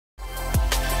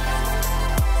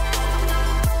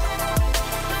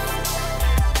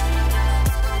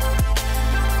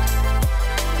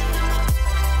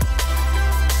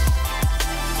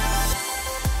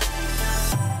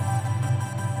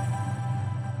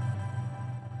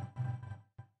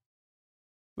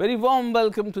Very warm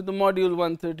welcome to the module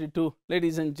 132,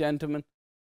 ladies and gentlemen.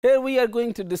 Here we are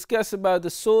going to discuss about the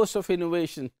source of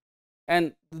innovation,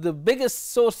 and the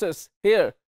biggest sources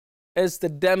here is the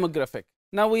demographic.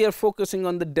 Now we are focusing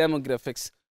on the demographics.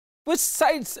 Which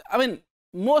sides,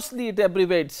 mostly it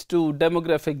abbreviates to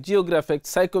demographic, geographic,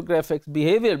 psychographic,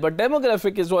 behavior, but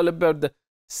demographic is all about the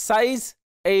size,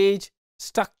 age,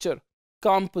 structure,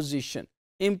 composition,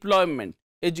 employment,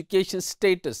 education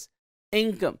status,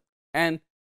 income and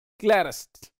class.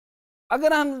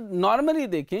 अगर हम normally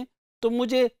देखें तो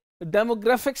मुझे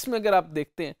demographics में अगर आप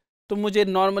देखते हैं तो मुझे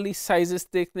नॉर्मली साइजेस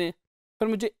देखने हैं, फिर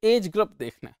मुझे एज ग्रुप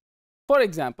देखना है। फॉर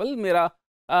एग्जांपल मेरा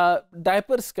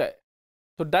डायपर्स का है,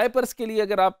 तो डायपर्स के लिए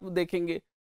अगर आप देखेंगे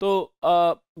तो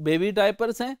बेबी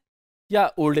डायपर्स हैं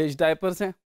या ओल्ड एज डायपर्स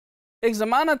हैं। एक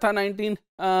ज़माना था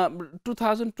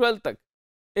 2012 तक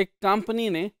एक कंपनी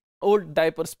ने ओल्ड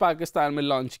डायपर्स पाकिस्तान में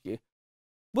लॉन्च किए,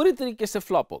 बुरी तरीके से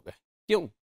फ्लॉप हो गए। क्यों?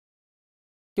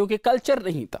 क्योंकि कल्चर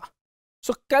नहीं था।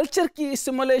 सो कल्चर की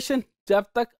सिमुलेशन जब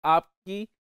तक आपकी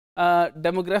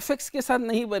डेमोग्राफिक्स के साथ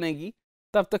नहीं बनेगी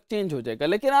तब तक चेंज हो जाएगा।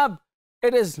 लेकिन अब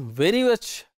it is very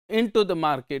much into the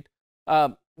market,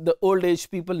 the old age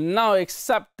people now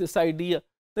accept this idea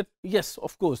that yes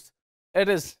of course it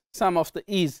is some of the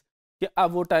ease, कि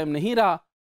अब वो टाइम नहीं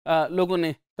रहा, लोगों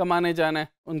ने कमाने जाना है,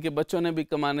 उनके बच्चों ने भी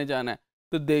कमाने जाना है,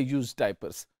 तो दे यूज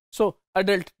डायपर्स। सो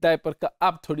अडल्ट डायपर का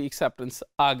अब थोड़ी एक्सेप्टेंस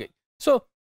आ गई। सो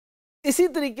इसी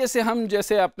तरीके से हम,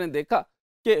 जैसे आपने देखा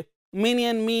कि मिनी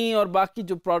एंड मी और बाकी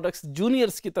जो प्रोडक्ट्स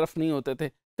जूनियर्स की तरफ नहीं होते थे,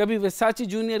 कभी वर्साचे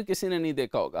जूनियर किसी ने नहीं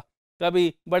देखा होगा,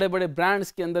 कभी बड़े बड़े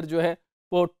ब्रांड्स के अंदर जो है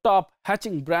वो टॉप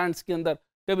हैचिंग ब्रांड्स के अंदर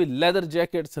कभी leather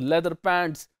jackets, leather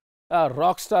pants,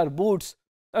 rock star boots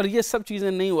और ये सब चीज़ें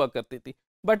नहीं हुआ करती थी।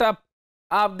 बट अब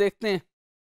आप देखते हैं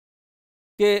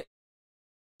कि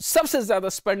सबसे ज़्यादा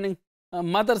स्पेंडिंग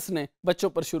मदर्स ने बच्चों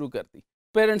पर शुरू कर दी।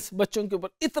 पेरेंट्स बच्चों के ऊपर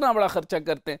इतना बड़ा खर्चा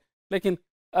करते हैं, लेकिन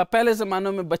पहले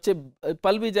ज़मानों में बच्चे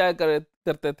पल भी जाया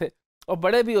करते थे और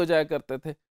बड़े भी हो जाया करते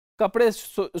थे। कपड़े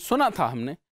सुना था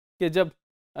हमने कि जब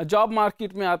जॉब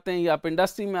मार्केट में आते हैं या आप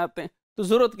इंडस्ट्री में आते हैं तो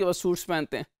ज़रूरत के बाद सूट्स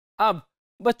पहनते हैं। अब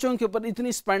बच्चों के ऊपर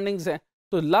इतनी स्पेंडिंग्स हैं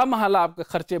तो लामहला आपके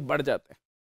खर्चे बढ़ जाते हैं,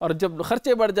 और जब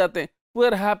खर्चे बढ़ जाते हैं वी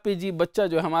आर हैप्पी जी, बच्चा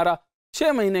जो हमारा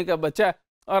 6 महीने का बच्चा है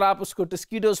और आप उसको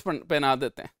टस्कीडोज पहना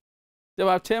देते हैं। जब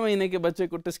आप 6 महीने के बच्चे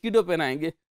को टस्कीडो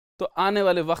पहनाएंगे तो आने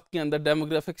वाले वक्त के अंदर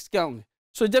डेमोग्राफिक्स क्या होंगे?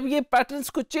 सो जब ये पैटर्न्स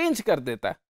को चेंज कर देता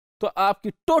है तो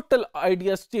आपकी टोटल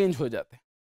आइडियाज चेंज हो जाते हैं।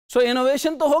 सो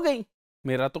इनोवेशन तो हो गई,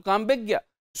 मेरा तो काम बिक गया।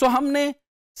 सो हमने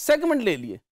सेगमेंट ले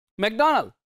लिए।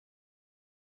 मैकडॉनल्ड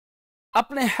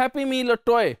अपने हैप्पी मील और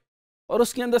टॉय और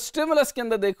उसके अंदर स्टिमुलस के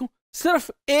अंदर देखूं,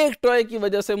 सिर्फ एक टॉय की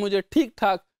वजह से मुझे ठीक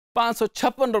ठाक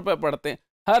 556 रुपए पड़ते हैं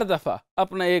हर दफा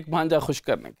अपना एक भांजा खुश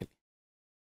करने के लिए।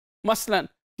 मसलन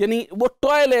यानी वो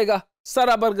टॉय लेगा,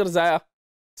 सारा बर्गर जाया,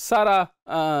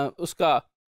 सारा उसका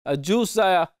जूस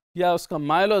जाया या उसका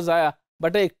माइलो जाया,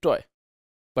 बट एक toy.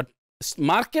 But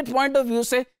market point of view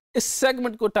से इस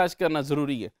सेगमेंट को टच करना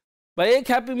जरूरी है। भाई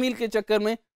एक हैप्पी मील के चक्कर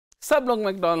में सब लोग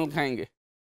मैकडॉनल्ड खाएंगे,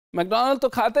 मैकडॉनल्ड तो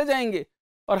खाते जाएंगे,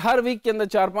 और हर वीक के अंदर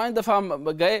 4-5 दफा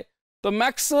गए तो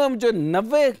मैक्सिमम जो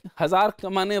 90,000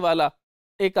 कमाने वाला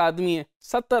एक आदमी है,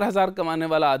 70,000 कमाने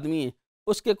वाला आदमी है,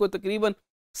 उसके कोई तकरीबन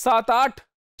 7-8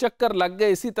 चक्कर लग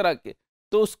गए इसी तरह के,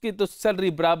 तो उसकी तो सैलरी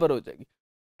बराबर हो जाएगी।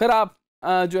 फिर आप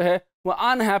जो है वो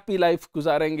अनहैप्पी लाइफ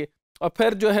गुजारेंगे, और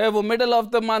फिर जो है वो मिडल ऑफ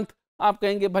द मंथ आप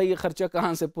कहेंगे भाई ये खर्चा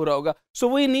कहाँ से पूरा होगा। So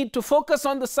we need to focus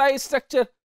on the size, structure,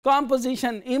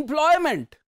 composition,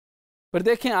 employment. फिर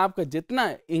देखें आपका जितना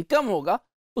इनकम होगा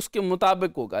उसके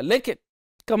मुताबिक होगा। लेकिन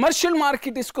कमर्शियल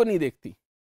मार्केट इसको नहीं देखती।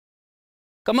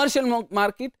 कमर्शियल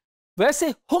मार्केट वैसे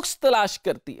हुक्स तलाश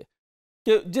करती है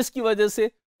कि जिसकी वजह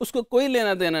से उसको कोई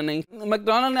लेना देना नहीं।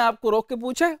 मैकडॉनल्ड ने आपको रोक के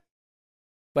पूछा है,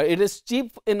 भाई it is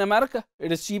cheap in America,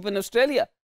 it is cheap in Australia,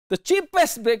 the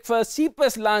cheapest breakfast,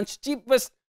 cheapest lunch,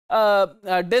 cheapest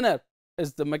dinner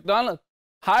is the McDonald,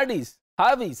 Hardy's,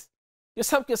 हार्वीज, ये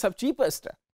सब के सब चीपेस्ट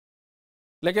है।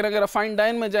 लेकिन अगर फाइन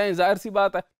डाइन में जाएं, जाहिर सी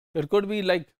बात है, it could be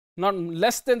like not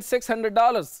less than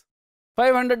 $600,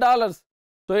 $500,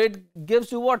 so it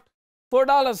gives you what,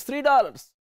 $4,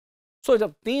 $3. So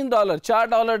जब $3,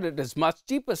 $4, it is much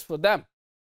cheapest for them.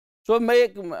 So मैं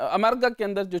एक अमेरिका के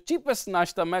अंदर जो चीपेस्ट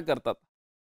नाश्ता मैं करता था,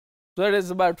 so it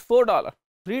is about $4,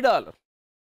 $3.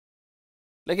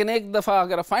 लेकिन एक दफा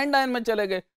अगर फाइन डाइन में चले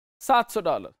गए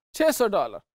 $700,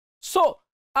 $600. So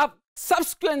अब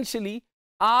सब्सिक्वेंशली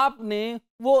आपने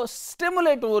वो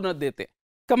स्टिमुलेट वो न देते।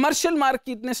 कमर्शियल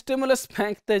मार्केट ने स्टिमुलस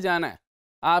फेंकते जाना है,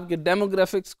 आपके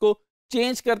डेमोग्राफिक्स को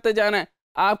चेंज करते जाना है।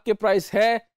 आपके प्राइस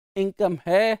है, इनकम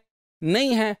है,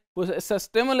 नहीं है, वो ऐसा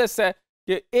स्टिमुलस है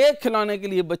कि एक खिलौने के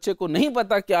लिए बच्चे को नहीं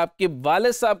पता कि आपके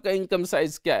वालिद साहब का इनकम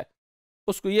साइज क्या है,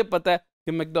 उसको ये पता है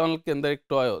कि मैकडॉनल्ड के अंदर एक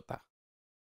टॉय होता है,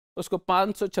 उसको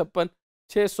 556,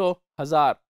 600,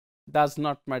 1000 does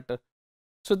not matter.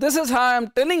 So this is how I am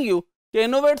telling you कि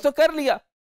इनोवेट तो कर लिया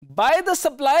by the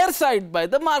supplier side, by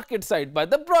the market side, by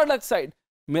the product side.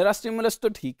 मेरा स्टिमुलस तो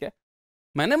ठीक है,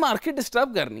 मैंने मार्केट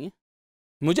डिस्टर्ब करनी है,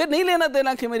 मुझे नहीं लेना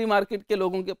देना कि मेरी मार्केट के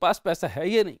लोगों के पास पैसा है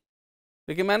ये नहीं,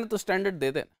 लेकिन मैंने तो स्टैंडर्ड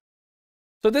दे देना.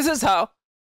 So this is how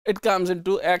it comes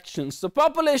into actions. So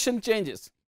population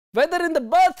changes, whether in the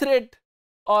birth rate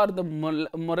or the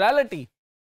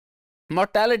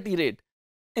mortality rate,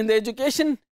 in the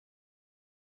education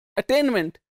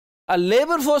attainment, a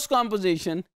labor force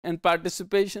composition and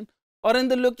participation, or in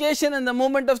the location and the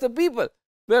movement of the people,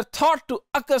 were thought to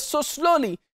occur so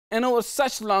slowly and over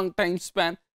such long time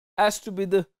span as to be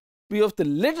of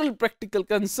the little practical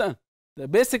concern. The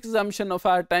basic assumption of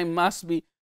our time must be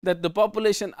that the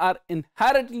population are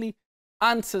inherently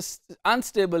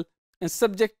unstable and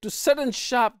subject to sudden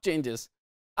sharp changes.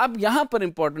 अब यहाँ पर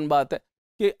important बात है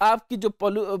कि आपकी जो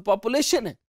population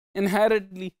है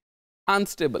inherently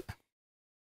unstable.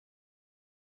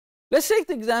 Let's take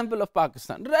the example of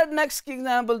Pakistan. Rednecks की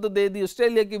example तो दे दी,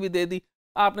 ऑस्ट्रेलिया की भी दे दी,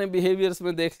 आपने behaviors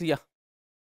में देख लिया,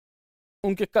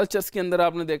 उनके cultures के अंदर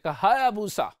आपने देखा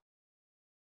हायाबूसा,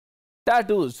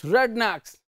 tattoos,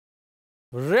 rednecks,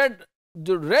 red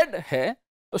जो रेड है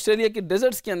ऑस्ट्रेलिया के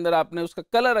डेजर्ट्स के अंदर आपने उसका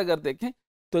कलर अगर देखें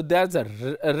तो दैट्स अ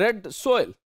रेड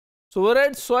सॉइल. सो वो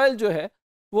रेड सॉइल जो है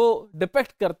वो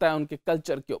डिपेक्ट करता है उनके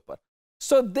कल्चर के ऊपर.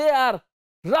 सो they are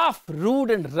rough,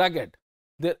 rude and rugged,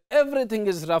 there everything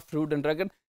is rough, rude and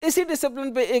rugged. इसी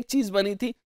डिसिप्लिन पे एक चीज बनी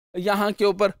थी यहाँ के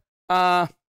ऊपर,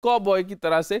 कॉबॉय की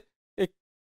तरह से एक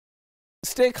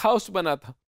स्टेक हाउस बना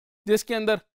था जिसके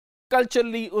अंदर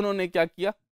कल्चरली उन्होंने क्या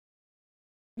किया,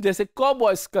 जैसे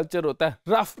कॉबॉयज कल्चर होता है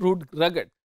रफ, रूड, रगड,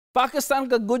 पाकिस्तान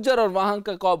का गुज्जर और वहां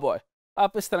का कॉबॉय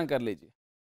आप इस तरह कर लीजिए.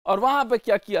 और वहां पे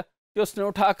क्या किया कि उसने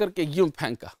उठा करके यूं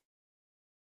फेंका.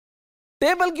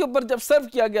 टेबल के ऊपर जब सर्व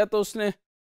किया गया तो उसने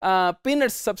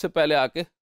पीनट्स सबसे पहले आके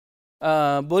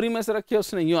बोरी में से रखे,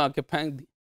 उसने यूं आके फेंक दी.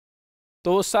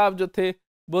 तो वो साहब जो थे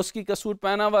बोस्की का सूट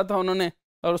पहना हुआ था उन्होंने,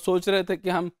 और सोच रहे थे कि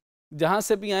हम जहां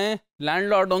से भी आए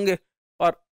लैंडलॉर्ड होंगे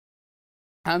और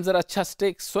हम जरा अच्छा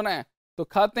स्टेक सुना तो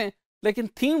खाते हैं, लेकिन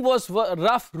theme was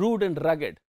rough, rude and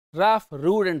rugged, rough,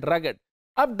 rude and rugged.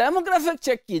 अब डेमोग्राफिक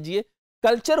चेक कीजिए,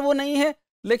 कल्चर वो नहीं है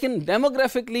लेकिन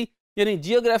डेमोग्राफिकली यानी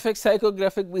जियोग्राफिक,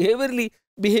 साइकोग्राफिक,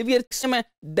 बिहेवियर में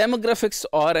डेमोग्राफिक्स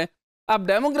और हैं. अब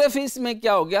डेमोग्राफिक्स में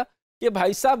क्या हो गया कि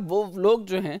भाई साहब वो लोग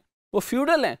जो हैं वो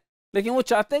फ्यूडल हैं, लेकिन वो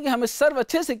चाहते हैं कि हमें सर्व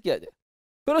अच्छे से किया जाए.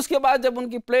 फिर उसके बाद जब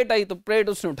उनकी प्लेट आई तो प्लेट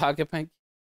उसने उठा के फेंकी,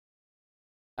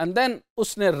 एंड देन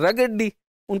उसने रगडली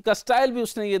उनका स्टाइल भी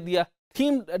उसने ये दिया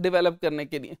थीम डेवलप करने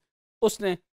के लिए,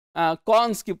 उसने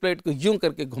कॉर्न्स की प्लेट को यूं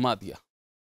करके घुमा दिया.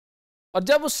 और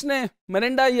जब उसने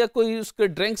मरिंडा या कोई उसके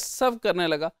ड्रिंक्स सर्व करने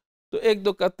लगा तो एक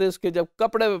दो कत्ते उसके जब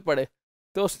कपड़े पे पड़े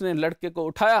तो उसने लड़के को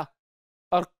उठाया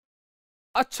और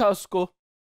अच्छा उसको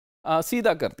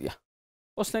सीधा कर दिया.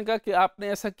 उसने कहा कि आपने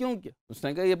ऐसा क्यों किया?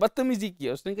 उसने कहा ये बदतमीजी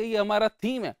किया. उसने कहा ये हमारा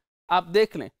थीम है, आप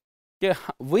देख लें कि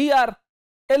we are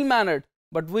ill mannered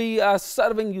but we are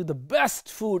serving you the best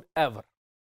food ever.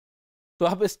 तो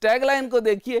आप इस टैगलाइन को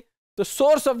देखिए तो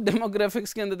सोर्स ऑफ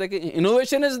डेमोग्राफिक्स के अंदर देखिए,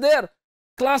 innovation is there,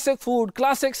 classic food,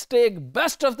 classic stake,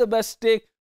 best of the best stake.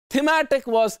 Thematic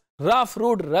was rough,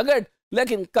 rude, rugged,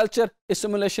 लेकिन कल्चर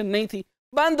स्टिमुलेशन नहीं थी,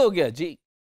 बंद हो गया जी.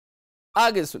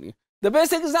 आगे सुनिए. The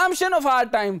basic assumption of our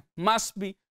time must be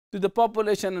to the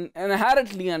population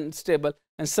inherently unstable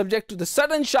and subject to the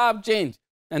sudden sharp change,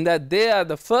 and that they are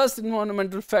the first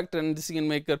environmental factor and decision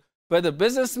maker, whether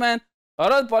businessman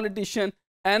or a politician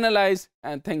analyze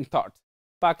and think thoughts.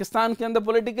 Pakistan के अंदर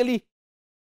politically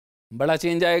बड़ा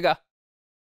change आएगा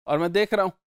और मैं देख रहा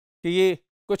हूं कि ये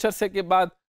कुछ अरसे के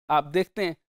बाद आप देखते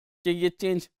हैं कि ये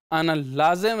चेंज आना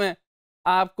लाजिम है.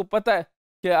 आपको पता है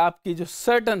कि आपकी जो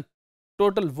सर्टन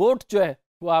टोटल वोट जो है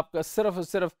वो आपका सिर्फ और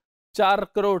सिर्फ 4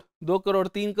 करोड़, 2 करोड़,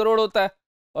 3 करोड़ होता है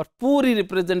और पूरी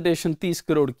रिप्रेजेंटेशन 30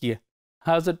 करोड़ की है.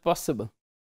 How is it possible?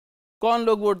 कौन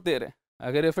लोग वोट दे रहे हैं?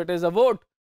 अगर if it is a vote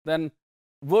then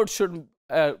vote should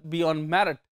be on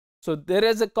merit. So there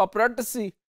is a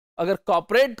कॉपरेटिसी. अगर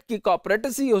कॉपरेट की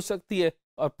कॉपरेटिसी हो सकती है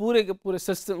और पूरे के पूरे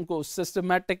सिस्टम को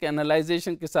सिस्टमैटिक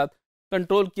एनालाइजेशन के साथ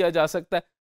कंट्रोल किया जा सकता है.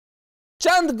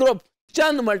 चंद ग्रुप,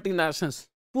 चंद मल्टीनेशनल्स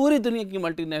पूरी दुनिया की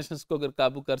मल्टीनेशनल्स को अगर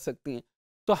काबू कर सकती हैं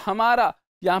तो हमारा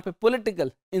यहाँ पे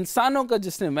पॉलिटिकल इंसानों का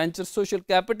जिसने वेंचर सोशल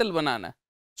कैपिटल बनाना है,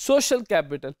 सोशल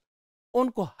कैपिटल,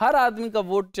 उनको हर आदमी का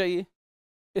वोट चाहिए.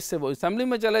 इससे वो असेंबली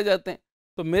में चले जाते हैं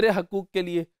तो मेरे हकूक के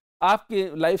लिए, आपके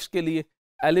लाइफ के लिए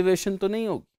एलिवेशन तो नहीं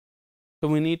होगी. So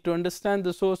we need to understand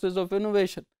the sources of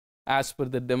innovation as per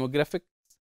the demographics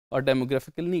or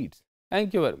demographical needs.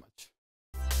 Thank you very much.